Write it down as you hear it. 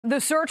The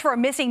search for a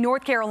missing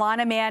North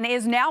Carolina man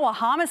is now a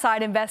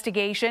homicide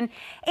investigation.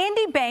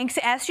 Andy Banks'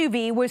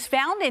 SUV was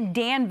found in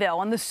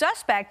Danville, and the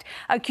suspect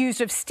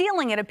accused of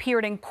stealing it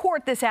appeared in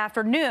court this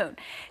afternoon.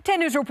 10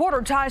 News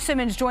reporter Taj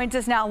Simmons joins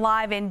us now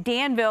live in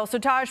Danville. So,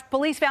 Taj,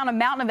 police found a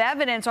mountain of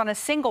evidence on a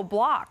single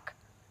block.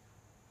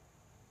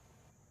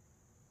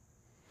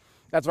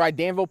 That's right.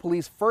 Danville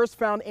police first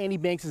found Andy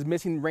Banks'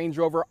 missing Range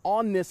Rover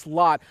on this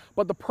lot,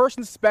 but the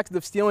person suspected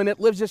of stealing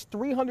it lives just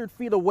 300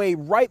 feet away,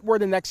 right where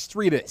the next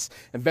street is.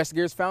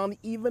 Investigators found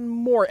even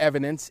more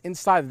evidence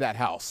inside of that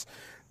house.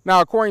 Now,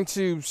 according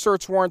to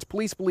search warrants,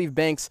 police believe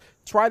Banks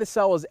tried to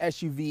sell his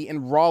SUV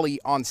in Raleigh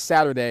on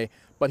Saturday,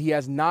 but he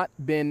has not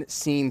been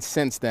seen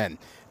since then.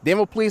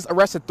 Danville police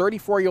arrested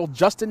 34-year-old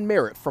Justin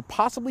Merritt for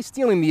possibly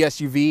stealing the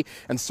SUV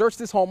and searched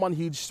his home on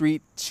Huge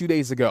Street 2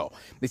 days ago.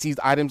 They seized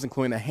items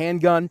including a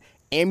handgun,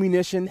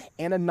 ammunition,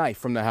 and a knife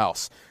from the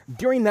house.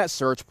 During that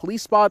search,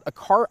 police spotted a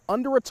car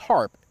under a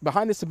tarp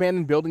behind this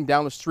abandoned building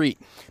down the street.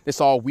 They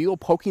saw a wheel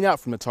poking out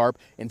from the tarp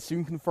and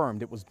soon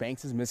confirmed it was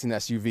Banks' missing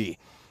SUV.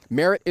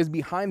 Merritt is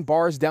behind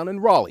bars down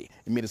in Raleigh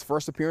and made his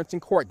first appearance in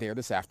court there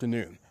this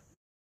afternoon.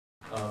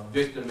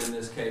 Victim in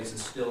this case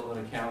is still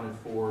unaccounted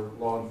for.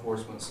 Law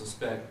enforcement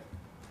suspect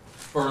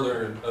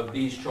further of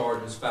these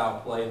charges,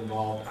 foul play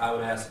involved. I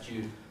would ask that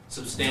you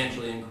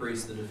substantially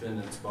increase the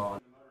defendant's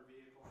bond.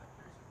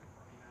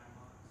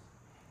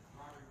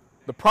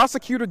 The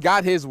prosecutor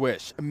got his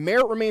wish.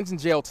 Merritt remains in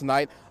jail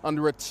tonight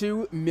under a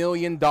 $2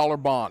 million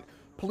bond.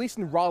 Police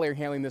in Raleigh are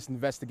handling this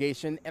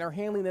investigation and are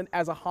handling it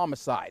as a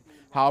homicide.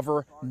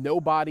 However, no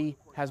body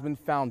has been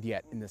found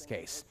yet in this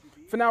case.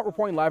 For now,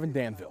 reporting live in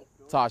Danville,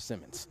 Taj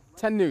Simmons,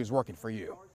 10 News working for you.